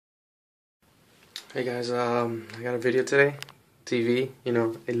Hey guys, I got a video today. TV,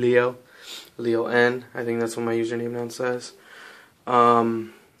 a Leo N. I think that's what my username now says.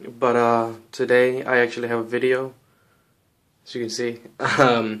 But today I actually have a video, as you can see.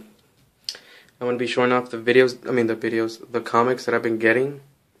 I'm gonna be showing off the comics that I've been getting.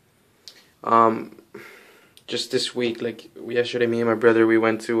 Just this week, like yesterday, me and my brother, we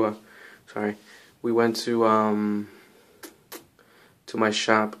went to my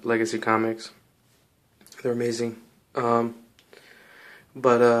shop, Legacy Comics. They're amazing.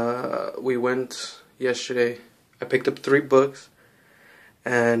 But we went yesterday. I picked up 3 books,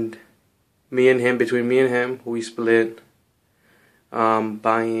 and between me and him, we split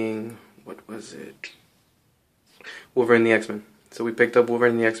buying, what was it? Wolverine the X-Men. So we picked up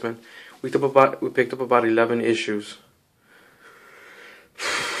Wolverine the X-Men. We picked up about 11 issues.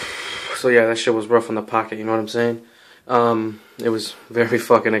 So yeah, that shit was rough on the pocket, you know what I'm saying? It was very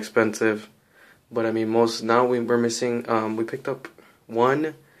fucking expensive. But I mean, now we're missing, we picked up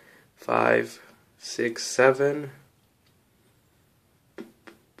 1, 5, 6, 7,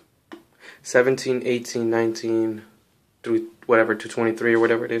 17, 18, 19, through whatever, to 23 or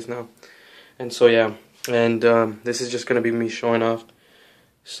whatever it is now. And so yeah, and this is just going to be me showing off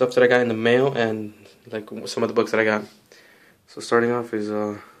stuff that I got in the mail and like some of the books that I got. So starting off is,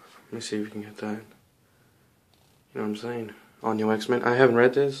 let me see if we can get that. You know what I'm saying? All New X-Men. I haven't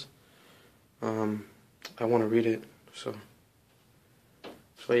read this. I want to read it, so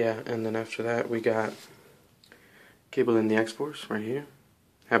yeah, and then after that we got Cable and the X-Force right here.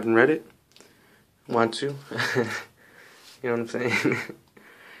 Haven't read it, want to. You know what I'm saying?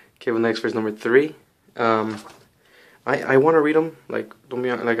 Cable and the X-Force number 3. I want to read them, like, don't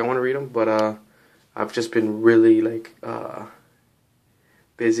be like, I want to read them, but I've just been really like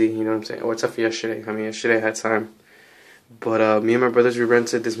busy, you know what I'm saying? Oh, except for yesterday. I mean, yesterday I had time. But me and my brothers, we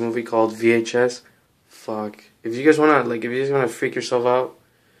rented this movie called VHS. Fuck. If you guys wanna freak yourself out,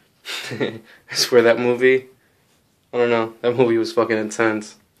 I swear that movie, I don't know, that movie was fucking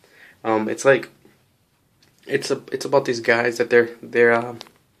intense. It's like, it's about these guys that they're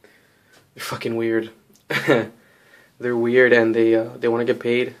fucking weird. They're weird, and they want to get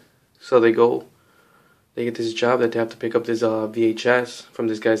paid, so they get this job that they have to pick up this VHS from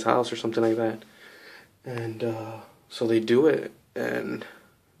this guy's house or something like that, and so they do it, and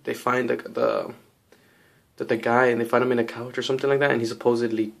they find the guy, and they find him in a couch or something like that, and he's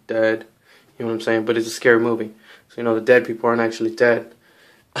supposedly dead. You know what I'm saying? But it's a scary movie, so the dead people aren't actually dead.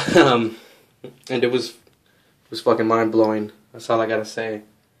 And it was fucking mind blowing. That's all I gotta say.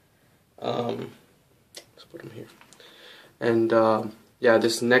 Let's put him here. And yeah,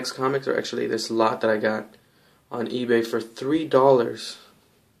 this next comics are actually this lot that I got on eBay for $3. $3.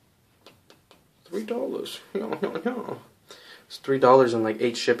 Yeah. It's $3 and like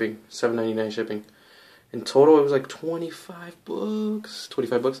 8 shipping, $7.99 shipping. In total, it was like 25 books.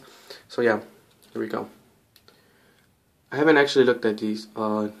 25 books. So yeah, here we go. I haven't actually looked at these.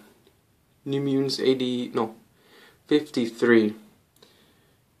 New Mutants 53.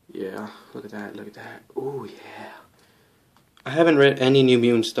 Yeah, look at that. Look at that. Oh yeah. I haven't read any New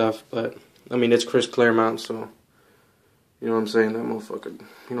Mutant stuff, but I mean, it's Chris Claremont, so you know what I'm saying. That motherfucker,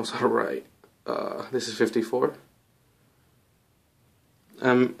 he knows how to write. This is 54.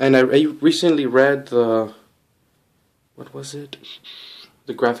 And I recently read what was it?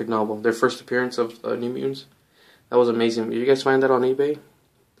 The graphic novel, their first appearance of New Mutants. That was amazing. You guys find that on eBay?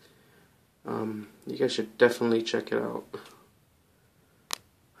 You guys should definitely check it out.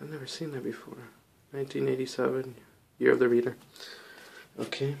 I've never seen that before. 1987, Year of the Reader.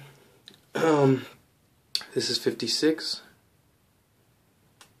 Okay. This is 56.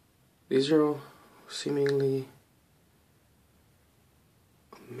 These are all seemingly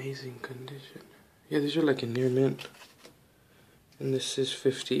amazing condition. Yeah, these are like in near mint. And this is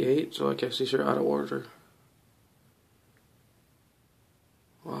 58, so I guess these are out of order.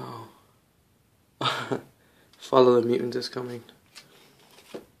 Wow. Follow the Mutants is coming.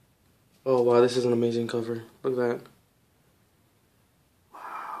 Oh wow, this is an amazing cover. Look at that.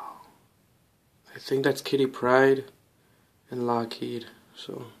 Wow. I think that's Kitty Pryde and Lockheed,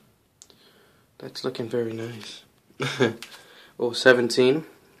 so that's looking very nice. Oh, 17.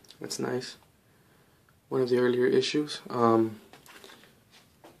 That's nice. One of the earlier issues. I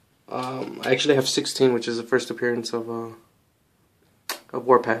actually have 16, which is the first appearance of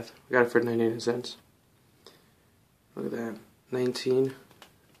Warpath. I got it for 99 cents. Look at that. 19.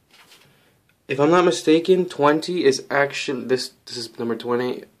 If I'm not mistaken, 20 is actually this is number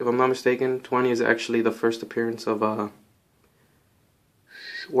 20. If I'm not mistaken, 20 is actually the first appearance of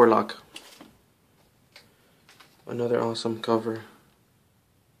Warlock. Another awesome cover.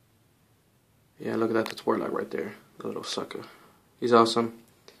 Yeah, look at that. That's Warlock right there. The little sucker. He's awesome.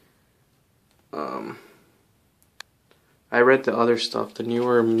 I read the other stuff, the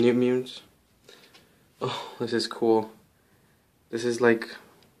newer New Mutants. Oh, this is cool. This is like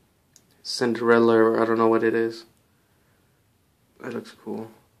Cinderella, or I don't know what it is. That looks cool.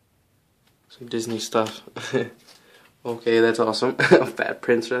 Some Disney stuff. Okay, that's awesome. Fat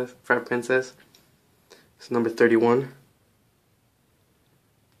princess. It's number 31.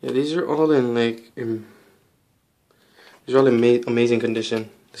 Yeah, these are all in like these are all in amazing condition.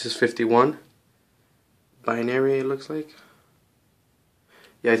 This is 51. Binary, it looks like.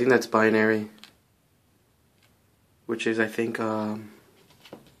 Yeah, I think that's Binary. Which is, I think,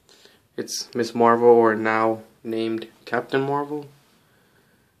 it's Miss Marvel, or now named Captain Marvel.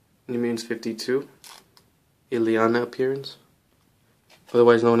 New Mutants 52. Ileana appearance.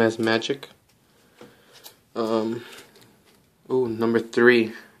 Otherwise known as Magic. Ooh, number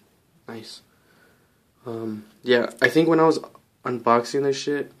 3. Nice. Yeah, I think when I was unboxing this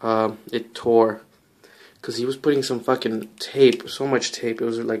shit, it tore. Because he was putting some fucking tape, so much tape, it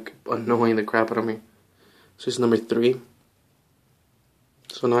was like annoying the crap out of me. So it's number 3.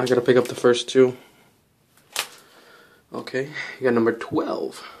 So now I gotta pick up the first 2. Okay, you got number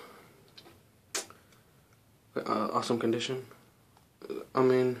 12. Awesome condition. I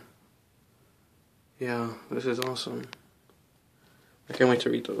mean, yeah, this is awesome. I can't wait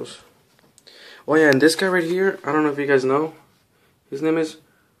to read those. Oh yeah, and this guy right here, I don't know if you guys know. His name is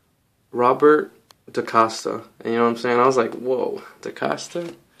Robert DaCosta. And you know what I'm saying? I was like, whoa,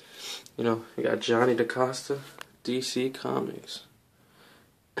 DaCosta? You know, you got Johnny DaCosta, DC Comics.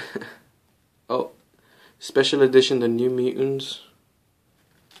 Oh, special edition, The New Mutants.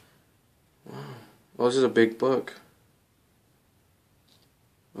 Wow. Oh, this is a big book.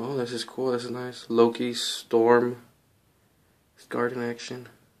 Oh, this is cool. This is nice. Loki, Storm, Garden Action,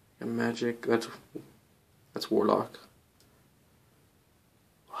 and Magic. That's Warlock.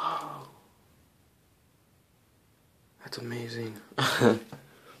 Wow, that's amazing.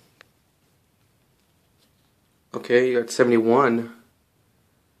 Okay, you got 71.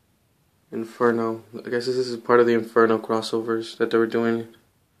 Inferno. I guess this is part of the Inferno crossovers that they were doing.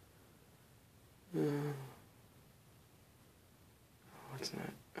 What's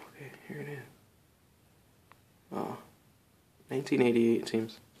that? Okay, here it is. Oh, 1988 it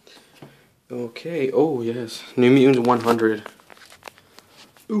seems. Okay, oh yes. New Mutants 100.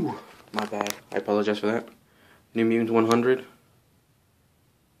 Ooh, my bad. I apologize for that. New Mutants 100.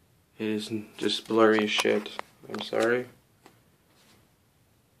 It is just blurry as shit. I'm sorry.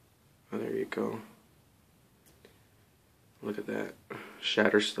 Oh, there you go. Look at that.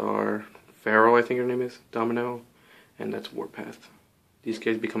 Shatterstar. Pharaoh, I think her name is. Domino. And that's Warpath. These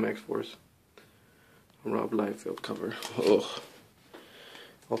guys become X-Force. Rob Liefeld cover. Ugh.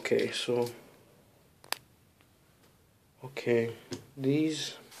 Okay, so. Okay.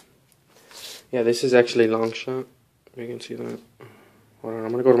 These. Yeah, this is actually long shot. You can see that. Hold on,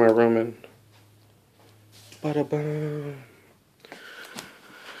 I'm gonna go to my room and. Ba-da-ba.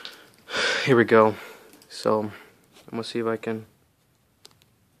 Here we go. So, I'm gonna see if I can.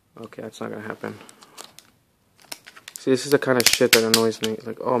 Okay, that's not gonna happen. See, this is the kind of shit that annoys me.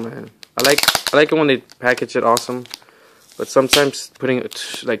 Like, oh man, I like it when they package it awesome, but sometimes putting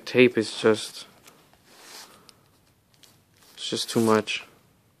like tape is just, it's just too much.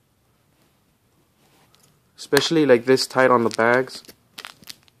 Especially like this tight on the bags.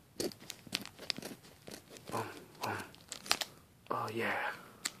 Oh yeah.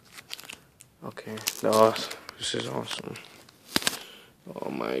 Okay, no, this is awesome. Oh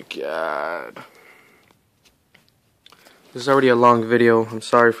my god. This is already a long video. I'm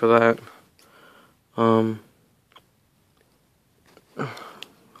sorry for that.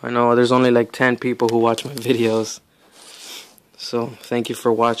 I know there's only like 10 people who watch my videos. So, thank you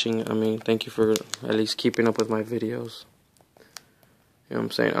for watching. I mean, thank you for at least keeping up with my videos. You know what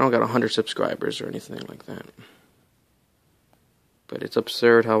I'm saying? I don't got 100 subscribers or anything like that. But it's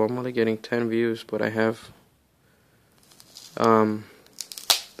absurd how I'm only getting 10 views, but I have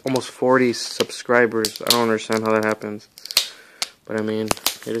almost 40 subscribers. I don't understand how that happens. But I mean,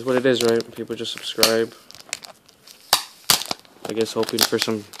 it is what it is, right? People just subscribe. I guess hoping for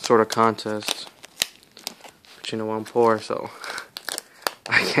some sort of contest. But you know, I'm poor, so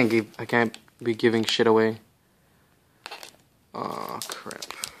I can't be giving shit away. Oh crap.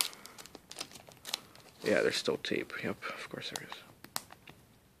 Yeah, there's still tape. Yep, of course there is.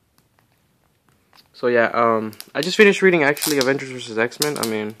 So yeah, I just finished reading actually Avengers vs. X-Men. I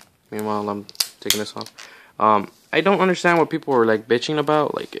mean, meanwhile I'm taking this off. I don't understand what people were like bitching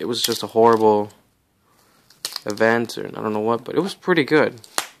about. Like, it was just a horrible event, or I don't know what, but it was pretty good.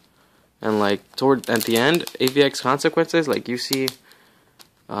 And like at the end, AVX Consequences, like you see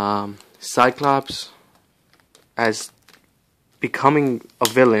Cyclops as becoming a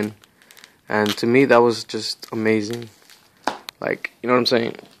villain, and to me that was just amazing. Like, you know what I'm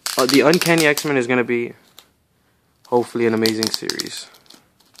saying? The Uncanny X-Men is gonna be hopefully an amazing series.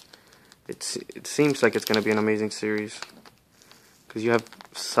 It seems like it's gonna be an amazing series because you have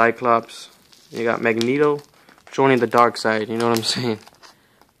Cyclops, you got Magneto joining the dark side. You know what I'm saying?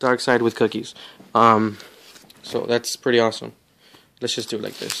 Dark side with cookies. So that's pretty awesome. Let's just do it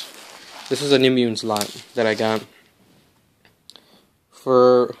like this. This is a New Mutants lot that I got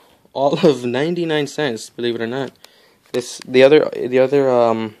for all of 99 cents, believe it or not. The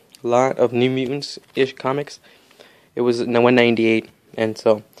other lot of New Mutants-ish comics, it was $1.98, and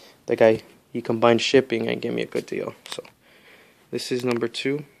so the guy, he combined shipping and gave me a good deal. So this is number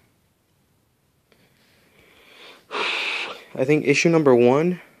 2. I think issue number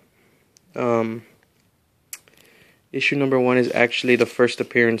 1. Issue number 1 is actually the first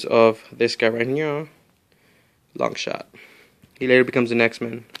appearance of this guy right here, Longshot. He later becomes an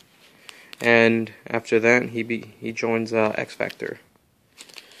X-Men, and after that he joins X Factor.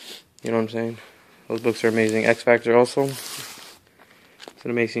 You know what I'm saying? Those books are amazing. X Factor also, it's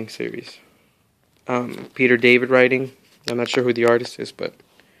an amazing series. Peter David writing. I'm not sure who the artist is, but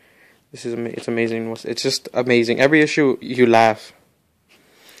it's amazing. It's just amazing. Every issue you laugh.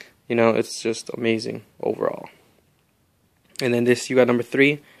 You know, it's just amazing overall. And then this, you got number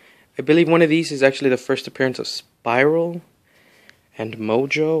 3. I believe one of these is actually the first appearance of Spiral and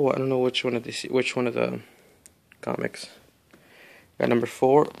Mojo. I don't know which one of the comics. Got number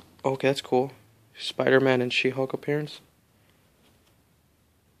 4. Okay, that's cool. Spider-Man and She-Hulk appearance.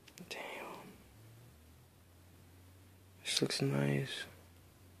 Damn. This looks nice.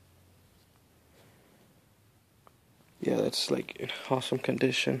 Yeah, that's like in awesome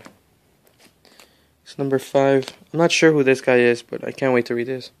condition. It's number 5. I'm not sure who this guy is, but I can't wait to read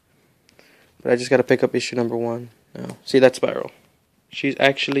this. But I just gotta pick up issue number 1 now. See, that's Spiral. She's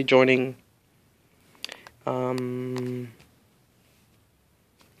actually joining what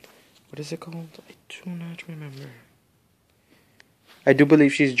is it called? I do not remember. I do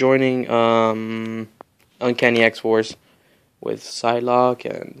believe she's joining Uncanny X-Force with Psylocke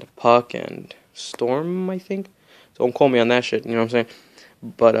and Puck and Storm, I think. So don't call me on that shit, you know what I'm saying?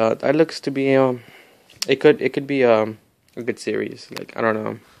 But that looks to be it could be a good series. Like, I don't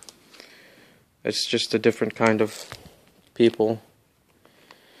know. It's just a different kind of people.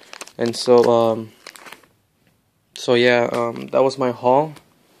 And so yeah, that was my haul.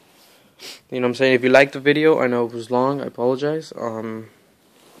 You know what I'm saying? If you liked the video, I know it was long, I apologize.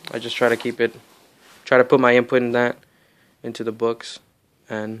 I just try to put my input in that into the books.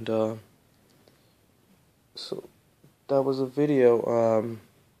 And so that was a video.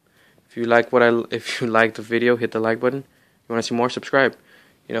 If you like if you liked the video, hit the like button. If you want to see more, subscribe.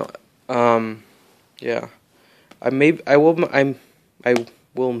 You know, yeah. I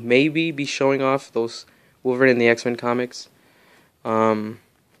will maybe be showing off those Wolverine and the X-Men comics in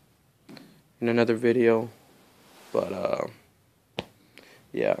another video. But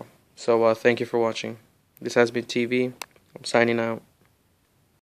yeah. So thank you for watching. This has been TV. I'm signing out.